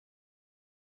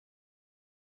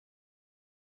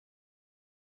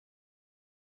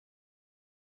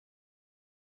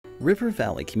River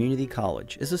Valley Community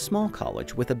College is a small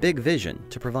college with a big vision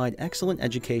to provide excellent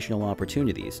educational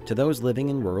opportunities to those living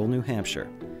in rural New Hampshire.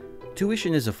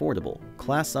 Tuition is affordable,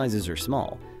 class sizes are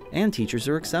small, and teachers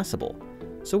are accessible.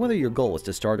 So whether your goal is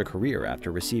to start a career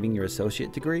after receiving your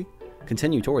associate degree,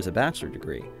 continue towards a bachelor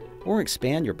degree, or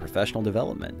expand your professional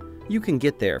development, you can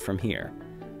get there from here.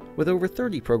 With over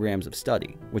 30 programs of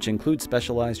study, which include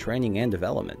specialized training and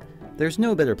development, there's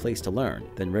no better place to learn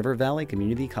than River Valley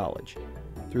Community College.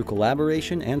 Through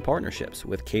collaboration and partnerships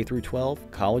with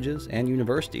K-12 colleges and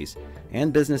universities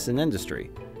and business and industry,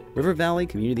 River Valley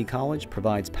Community College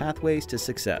provides pathways to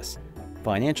success.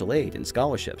 Financial aid and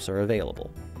scholarships are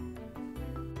available.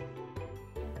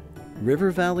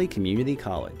 River Valley Community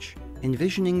College,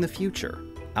 envisioning the future,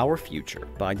 our future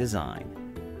by design.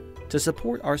 To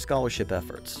support our scholarship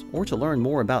efforts or to learn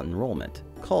more about enrollment,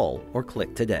 call or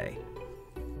click today.